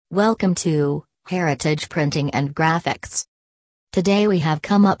Welcome to Heritage Printing and Graphics. Today we have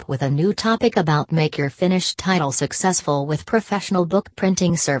come up with a new topic about make your finished title successful with professional book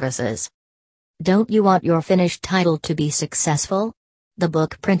printing services. Don't you want your finished title to be successful? The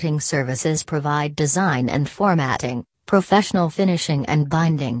book printing services provide design and formatting, professional finishing and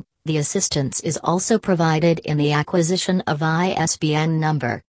binding. The assistance is also provided in the acquisition of ISBN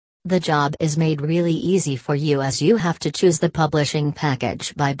number. The job is made really easy for you as you have to choose the publishing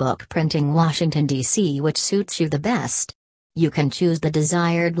package by Book Printing Washington, D.C. which suits you the best. You can choose the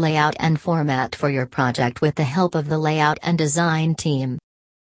desired layout and format for your project with the help of the layout and design team.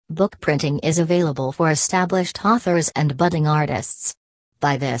 Book printing is available for established authors and budding artists.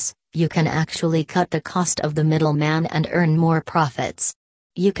 By this, you can actually cut the cost of the middleman and earn more profits.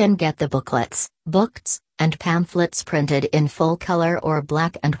 You can get the booklets, books, and pamphlets printed in full color or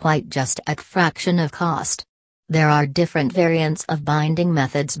black and white just at fraction of cost. There are different variants of binding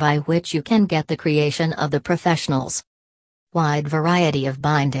methods by which you can get the creation of the professionals. Wide variety of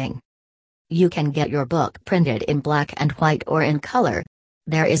binding. You can get your book printed in black and white or in color.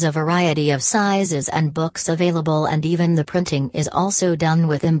 There is a variety of sizes and books available, and even the printing is also done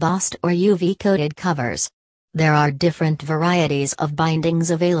with embossed or UV-coated covers. There are different varieties of bindings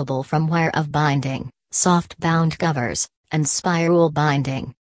available, from wire of binding, soft bound covers, and spiral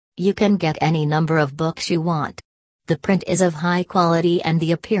binding. You can get any number of books you want. The print is of high quality and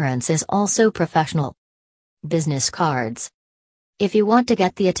the appearance is also professional. Business cards. If you want to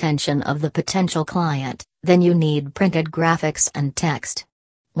get the attention of the potential client, then you need printed graphics and text.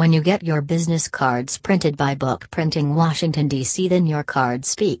 When you get your business cards printed by Book Printing Washington, D.C., then your card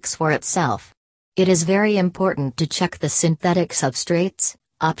speaks for itself. It is very important to check the synthetic substrates,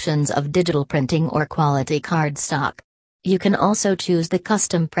 options of digital printing or quality cardstock. You can also choose the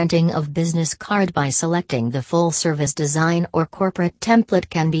custom printing of business card by selecting the full service design or corporate template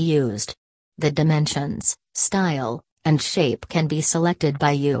can be used. The dimensions, style, and shape can be selected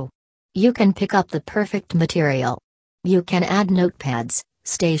by you. You can pick up the perfect material. You can add notepads,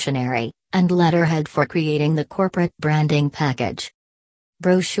 stationery, and letterhead for creating the corporate branding package.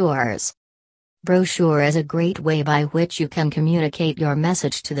 Brochures. Brochure is a great way by which you can communicate your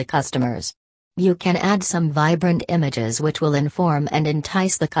message to the customers. You can add some vibrant images which will inform and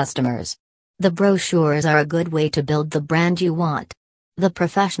entice the customers. The brochures are a good way to build the brand you want. The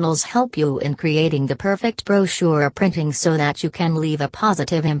professionals help you in creating the perfect brochure printing so that you can leave a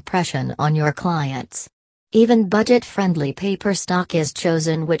positive impression on your clients. Even budget-friendly paper stock is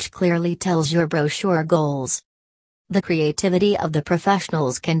chosen which clearly tells your brochure goals. The creativity of the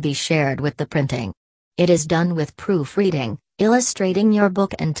professionals can be shared with the printing. It is done with proofreading, illustrating your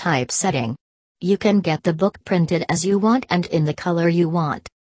book and typesetting. You can get the book printed as you want and in the color you want.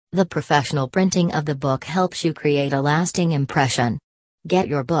 The professional printing of the book helps you create a lasting impression. Get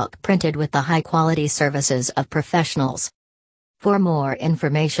your book printed with the high-quality services of professionals. For more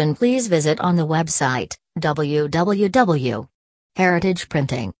information, please visit on the website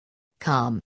www.heritageprinting.com.